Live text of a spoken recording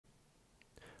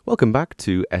Welcome back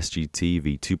to SGT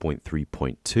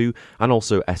v2.3.2 and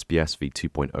also SBS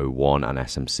v2.01 and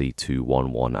SMC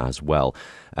 2.1.1 as well.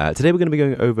 Today we're going to be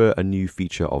going over a new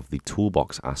feature of the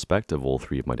toolbox aspect of all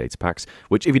three of my data packs,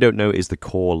 which if you don't know is the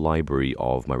core library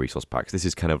of my resource packs. This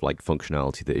is kind of like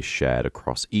functionality that is shared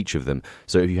across each of them.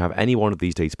 So if you have any one of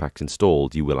these data packs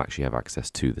installed, you will actually have access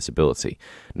to this ability.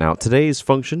 Now today's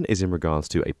function is in regards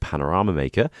to a panorama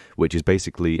maker, which is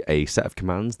basically a set of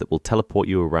commands that will teleport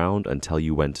you around and tell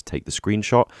you when to take the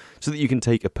screenshot so that you can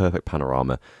take a perfect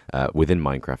panorama within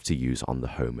Minecraft to use on the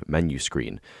home menu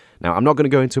screen. Now, I'm not going to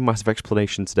go into a massive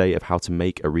explanation today of how to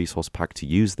make a resource pack to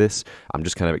use this. I'm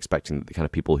just kind of expecting that the kind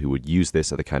of people who would use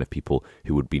this are the kind of people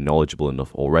who would be knowledgeable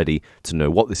enough already to know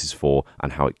what this is for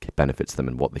and how it benefits them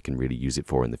and what they can really use it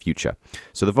for in the future.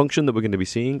 So the function that we're going to be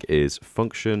seeing is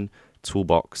function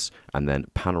toolbox, and then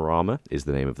panorama is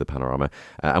the name of the panorama.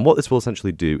 And what this will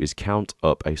essentially do is count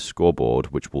up a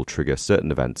scoreboard which will trigger certain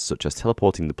events such as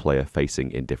teleporting the player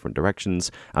facing in different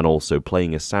directions and also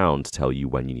playing a sound to tell you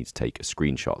when you need to take a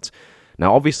screenshot.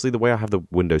 Now, obviously, the way I have the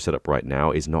window set up right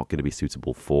now is not going to be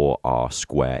suitable for our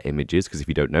square images, because if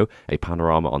you don't know, a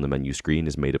panorama on the menu screen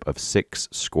is made up of 6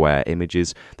 square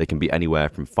images. They can be anywhere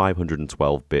from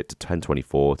 512-bit to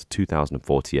 1024 to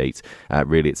 2048.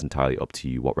 Really, it's entirely up to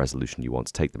you what resolution you want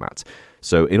to take them at.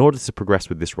 So in order to progress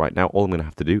with this right now, all I'm going to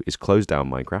have to do is close down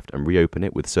Minecraft and reopen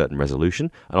it with certain resolution,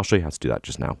 and I'll show you how to do that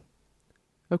just now.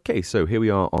 Okay, so here we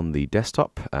are on the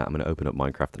desktop. I'm going to open up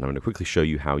Minecraft and I'm going to quickly show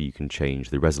you how you can change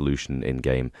the resolution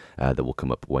in-game that will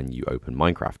come up when you open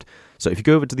Minecraft. So if you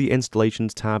go over to the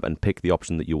Installations tab and pick the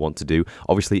option that you want to do,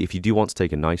 obviously if you do want to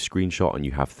take a nice screenshot and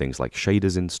you have things like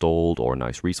shaders installed or a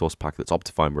nice resource pack that's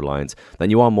Optifine reliant, then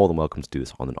you are more than welcome to do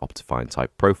this on an Optifine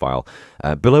type profile.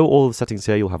 Below all the settings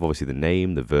here, you'll have obviously the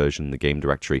name, the version, the game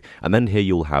directory, and then here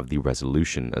you'll have the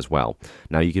resolution as well.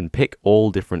 Now you can pick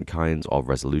all different kinds of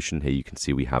resolution. Here you can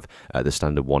see we have the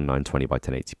standard 1920 by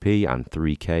 1080p and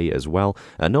 3K as well.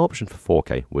 No option for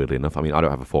 4K, weirdly enough. I mean, I don't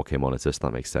have a 4K monitor, so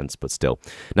that makes sense, but still.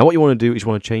 Now, what you want to do is you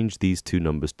want to change these two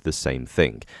numbers to the same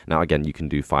thing. Now, again, you can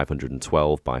do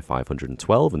 512 by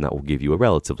 512, and that will give you a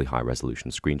relatively high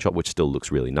resolution screenshot, which still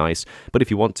looks really nice. But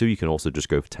if you want to, you can also just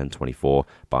go for 1024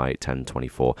 by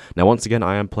 1024. Now, once again,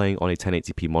 I am playing on a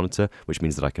 1080p monitor, which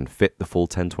means that I can fit the full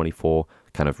 1024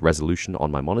 kind of resolution on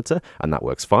my monitor, and that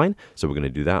works fine. So we're going to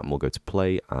do that, and we'll go to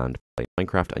play and play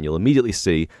Minecraft, and you'll immediately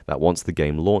see that once the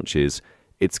game launches,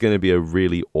 it's going to be a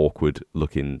really awkward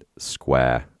looking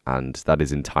square, and that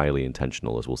is entirely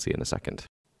intentional, as we'll see in a second.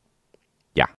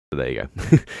 Yeah, so there you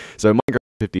go. So Minecraft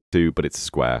 52, but it's a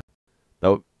square.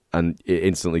 And it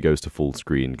instantly goes to full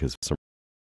screen because for some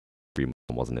reason,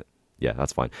 wasn't it? Yeah,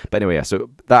 that's fine. But anyway, yeah, so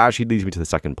that actually leads me to the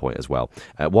second point as well.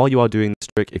 While you are doing this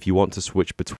trick, if you want to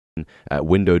switch between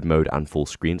windowed mode and full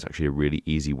screen, it's actually a really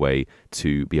easy way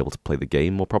to be able to play the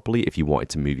game more properly if you wanted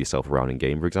to move yourself around in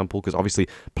game, for example, because obviously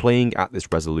playing at this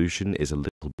resolution is a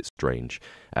little bit strange.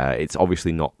 It's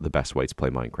obviously not the best way to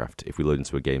play Minecraft. If we load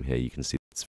into a game here, you can see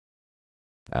it's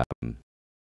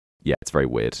yeah, it's very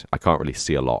weird. I can't really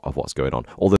see a lot of what's going on,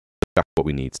 although that's what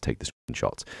we need to take the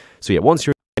screenshot. So yeah, once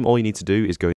you're in, all you need to do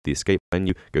is go to the escape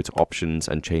menu, go to options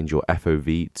and change your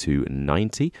FOV to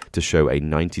 90 to show a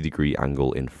 90-degree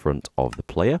angle in front of the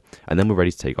player, and then we're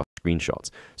ready to take our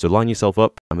screenshots. So line yourself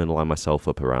up. I'm going to line myself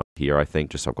up around here, I think,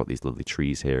 just so I've got these lovely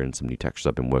trees here and some new textures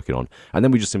I've been working on, and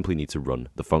then we just simply need to run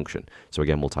the function. So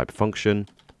again, we'll type function,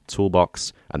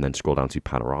 toolbox, and then scroll down to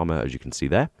panorama, as you can see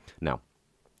there. Now,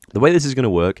 the way this is going to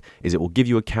work is it will give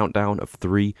you a countdown of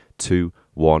 3, 2,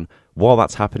 1. While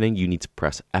that's happening, you need to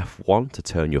press F1 to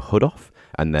turn your HUD off,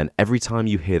 and then every time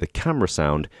you hear the camera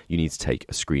sound, you need to take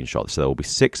a screenshot. So there will be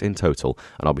 6 in total,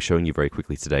 and I'll be showing you very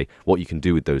quickly today what you can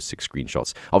do with those 6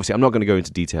 screenshots. Obviously, I'm not going to go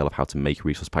into detail of how to make a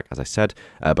resource pack, as I said,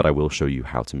 but I will show you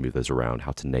how to move those around,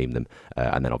 how to name them,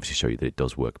 and then obviously show you that it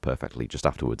does work perfectly just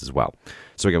afterwards as well.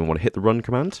 So again, we want to hit the run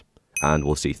command, and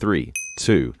we'll see 3,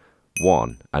 2,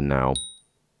 1, and now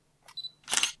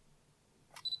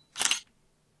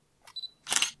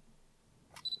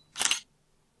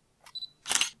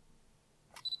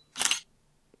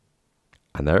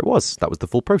and there it was. That was the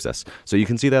full process. So you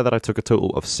can see there that I took a total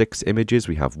of 6 images.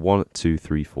 We have 1, 2,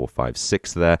 3, 4, 5,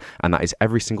 6 there, and that is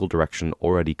every single direction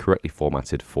already correctly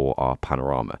formatted for our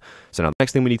panorama. So now the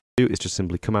next thing we need to do is just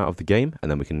simply come out of the game, and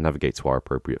then we can navigate to our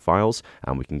appropriate files,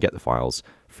 and we can get the files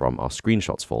from our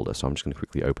screenshots folder. So I'm just going to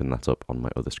quickly open that up on my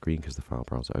other screen because the file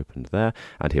browser opened there.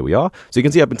 And here we are. So you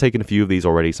can see I've been taking a few of these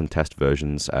already, some test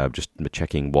versions, just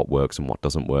checking what works and what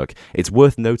doesn't work. It's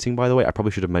worth noting, by the way, I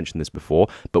probably should have mentioned this before,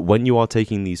 but when you are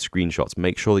taking these screenshots,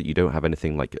 make sure that you don't have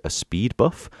anything like a speed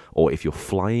buff, or if you're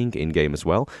flying in-game as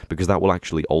well, because that will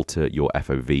actually alter your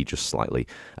FOV just slightly.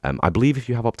 I believe if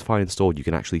you have Optifine installed, you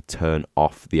can actually turn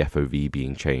off the FOV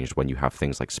being changed when you have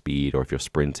things like speed, or if you're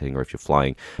sprinting, or if you're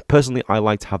flying. Personally, I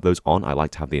like to have those on. I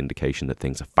like to have the indication that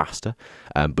things are faster,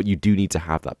 but you do need to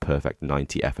have that perfect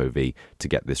 90 FOV to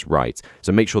get this right.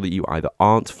 So make sure that you either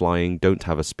aren't flying, don't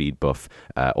have a speed buff,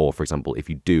 or for example, if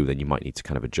you do, then you might need to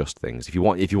kind of adjust things. If you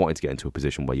wanted to get into a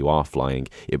position where you are flying,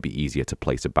 it'd be easier to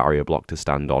place a barrier block to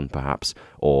stand on, perhaps,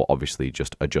 or obviously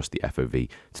just adjust the FOV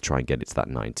to try and get it to that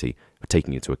 90,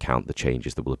 taking into account the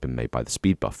changes that will have been made by the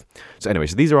speed buff. So anyway,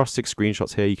 so these are our 6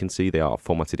 screenshots here. You can see they are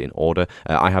formatted in order.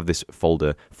 I have this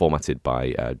folder formatted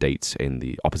by dates in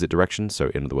the opposite direction.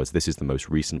 So in other words, this is the most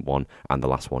recent one, and the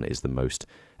last one is the most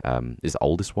is the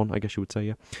oldest one, I guess you would say.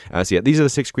 Yeah. So yeah, these are the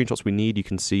 6 screenshots we need. You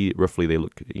can see roughly they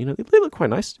look, they look quite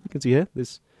nice. You can see here,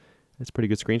 it's a pretty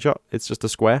good screenshot. It's just a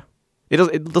square.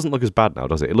 It doesn't look as bad now,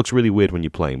 does it? It looks really weird when you're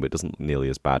playing, but it doesn't look nearly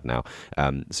as bad now.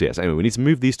 So yes, anyway, we need to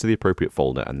move these to the appropriate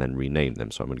folder and then rename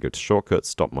them. So I'm going to go to Shortcuts,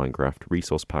 Stop Minecraft,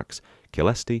 Resource Packs,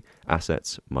 Kilesti,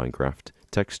 Assets, Minecraft,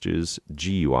 Textures,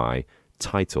 GUI,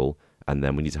 Title, and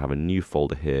then we need to have a new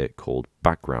folder here called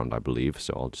Background, I believe.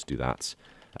 So I'll just do that.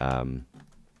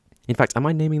 In fact, am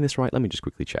I naming this right? Let me just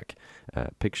quickly check.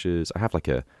 Pictures. I have like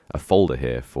a folder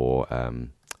here for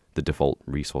the default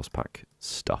resource pack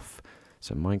stuff.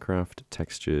 So Minecraft,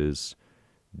 textures,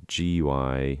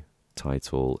 GUI,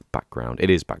 title, background. It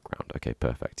is background. Okay,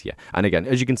 perfect. Yeah. And again,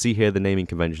 as you can see here, the naming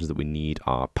conventions that we need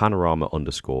are Panorama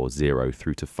 _0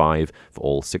 through to 5 for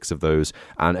all 6 of those.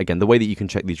 And again, the way that you can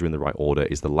check these are in the right order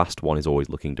is the last one is always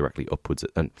looking directly upwards,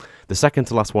 and the second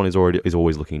to last one is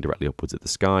always looking directly upwards at the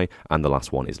sky, and the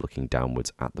last one is looking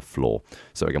downwards at the floor.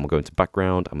 So again, we'll go into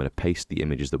background. I'm going to paste the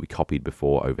images that we copied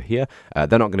before over here.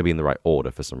 They're not going to be in the right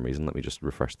order for some reason. Let me just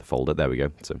refresh the folder. There we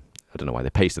go. So I don't know why they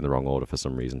paste in the wrong order for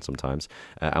some reason sometimes.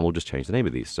 And we'll just change the name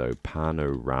of these. So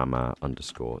Panorama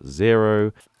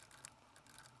 _0.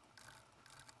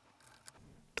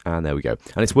 And there we go.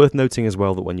 And it's worth noting as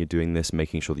well that when you're doing this,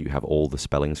 making sure that you have all the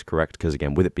spellings correct, because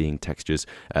again, with it being textures,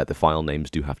 the file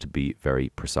names do have to be very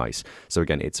precise. So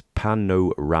again, it's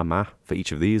Panorama for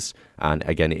each of these. And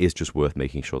again, it is just worth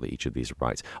making sure that each of these are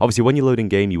right. Obviously, when you load in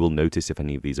game, you will notice if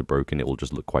any of these are broken, it will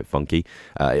just look quite funky.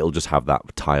 It'll just have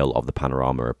that tile of the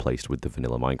panorama replaced with the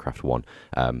vanilla Minecraft one.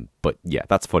 But yeah,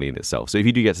 that's funny in itself. So if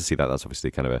you do get to see that, that's obviously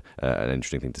kind of an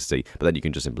interesting thing to see. But then you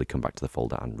can just simply come back to the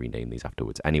folder and rename these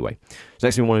afterwards anyway. So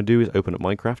next thing we want to do is open up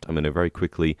Minecraft. I'm going to very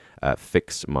quickly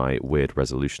fix my weird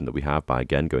resolution that we have by,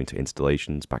 again, going to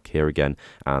installations back here again.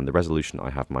 And the resolution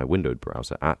I have my windowed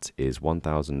browser at is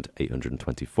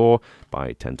 1824 by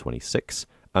 1026.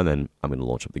 And then I'm going to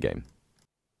launch up the game.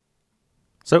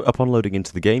 So upon loading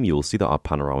into the game, you will see that our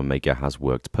Panorama Maker has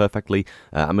worked perfectly.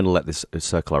 I'm going to let this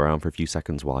circle around for a few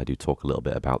seconds while I do talk a little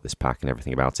bit about this pack and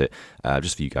everything about it,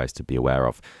 just for you guys to be aware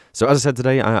of. So as I said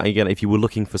today, again, if you were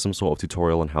looking for some sort of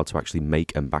tutorial on how to actually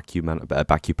make a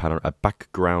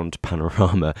background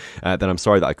panorama, then I'm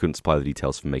sorry that I couldn't supply the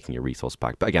details for making a resource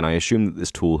pack. But again, I assume that this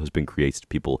tool has been created to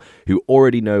people who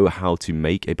already know how to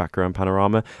make a background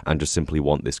panorama and just simply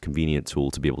want this convenient tool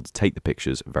to be able to take the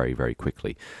pictures very, very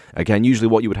quickly. Again,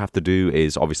 usually what you would have to do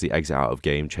is obviously exit out of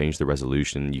game, change the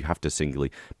resolution. You have to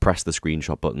singly press the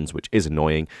screenshot buttons, which is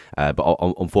annoying, but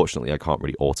unfortunately I can't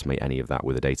really automate any of that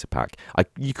with a data pack.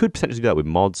 You could potentially do that with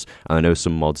mods, and I know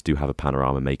some mods do have a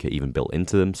panorama maker even built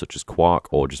into them, such as Quark,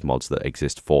 or just mods that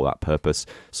exist for that purpose,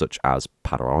 such as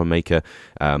Panorama Maker.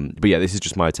 But yeah, this is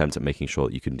just my attempt at making sure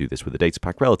that you can do this with a data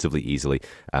pack relatively easily,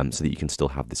 so that you can still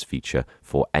have this feature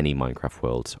for any Minecraft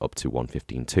world up to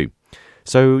 1.15.2.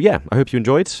 So yeah, I hope you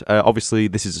enjoyed. Obviously,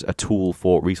 this is a tool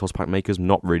for resource pack makers,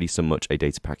 not really so much a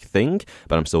data pack thing,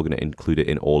 but I'm still going to include it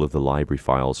in all of the library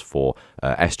files for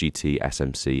SGT,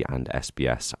 SMC, and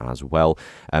SBS as well.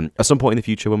 At some point in the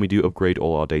future, when we do upgrade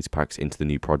all our data packs into the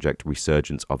new project,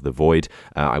 Resurgence of the Void,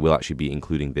 I will actually be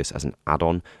including this as an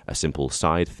add-on, a simple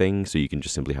side thing, so you can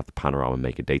just simply have the Panorama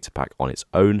Maker data pack on its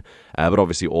own. But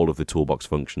obviously, all of the toolbox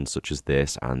functions, such as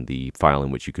this, and the file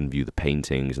in which you can view the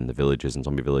paintings and the villages and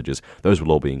zombie villages, those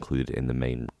will all be included in the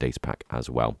main data pack as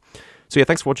well. So yeah,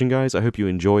 thanks for watching, guys. I hope you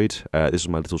enjoyed. This is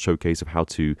my little showcase of how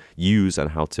to use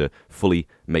and how to fully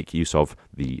make use of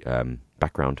the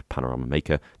background Panorama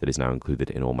Maker that is now included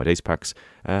in all my data packs.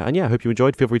 And yeah, I hope you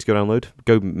enjoyed. Feel free to go download,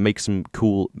 go make some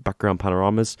cool background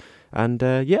panoramas, and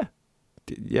yeah,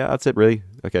 that's it really.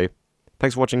 Okay,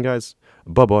 thanks for watching, guys.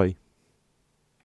 Bye bye.